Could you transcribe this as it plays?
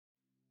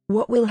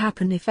What will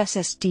happen if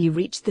SSD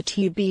reach the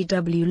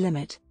TBW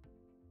limit?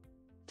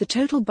 The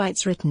total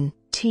bytes written,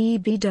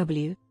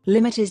 TBW,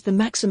 limit is the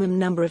maximum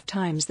number of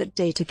times that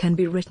data can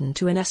be written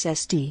to an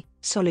SSD,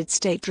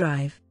 solid-state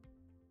drive.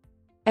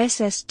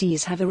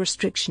 SSDs have a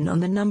restriction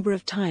on the number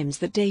of times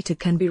that data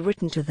can be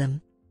written to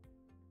them.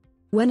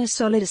 When a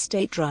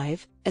solid-state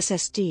drive,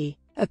 SSD,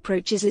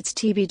 approaches its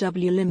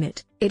TBW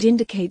limit, it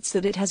indicates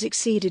that it has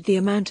exceeded the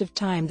amount of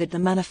time that the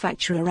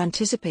manufacturer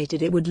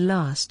anticipated it would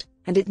last,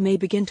 and it may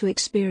begin to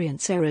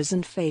experience errors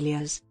and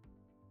failures.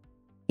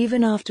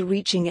 Even after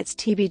reaching its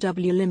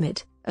TBW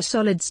limit, a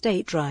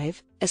solid-state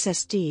drive,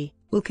 SSD,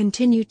 will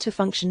continue to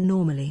function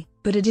normally,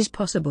 but it is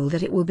possible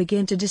that it will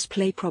begin to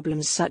display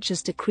problems such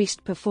as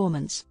decreased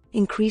performance,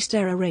 increased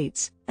error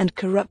rates, and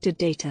corrupted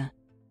data.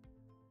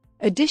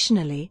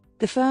 Additionally,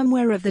 the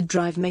firmware of the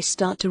drive may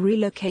start to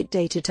relocate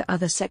data to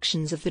other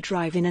sections of the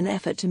drive in an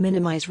effort to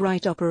minimize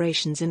write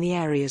operations in the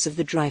areas of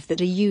the drive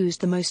that are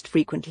used the most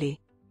frequently.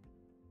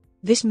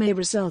 This may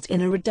result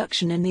in a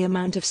reduction in the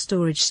amount of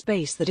storage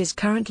space that is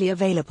currently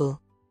available.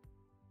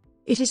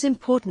 It is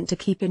important to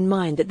keep in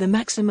mind that the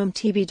maximum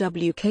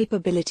TBW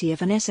capability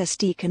of an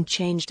SSD can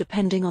change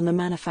depending on the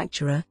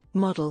manufacturer,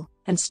 model,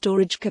 and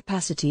storage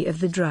capacity of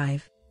the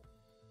drive.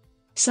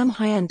 Some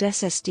high-end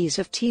SSDs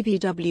have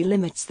TBW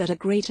limits that are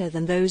greater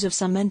than those of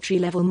some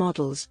entry-level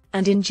models,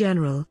 and in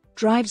general,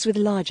 drives with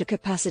larger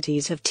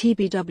capacities have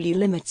TBW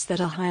limits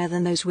that are higher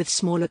than those with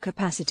smaller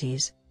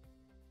capacities.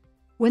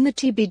 When the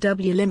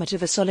TBW limit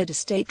of a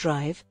solid-state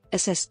drive,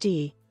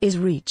 SSD, is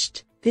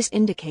reached, this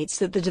indicates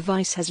that the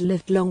device has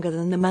lived longer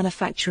than the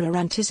manufacturer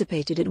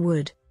anticipated it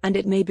would, and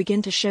it may begin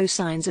to show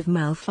signs of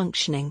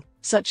malfunctioning,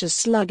 such as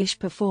sluggish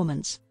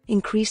performance,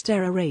 increased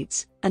error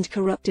rates, and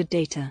corrupted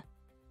data.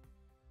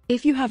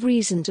 If you have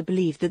reason to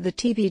believe that the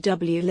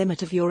TBW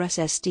limit of your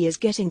SSD is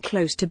getting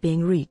close to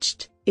being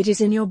reached, it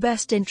is in your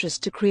best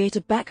interest to create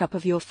a backup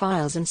of your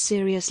files and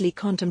seriously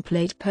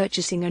contemplate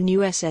purchasing a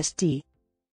new SSD.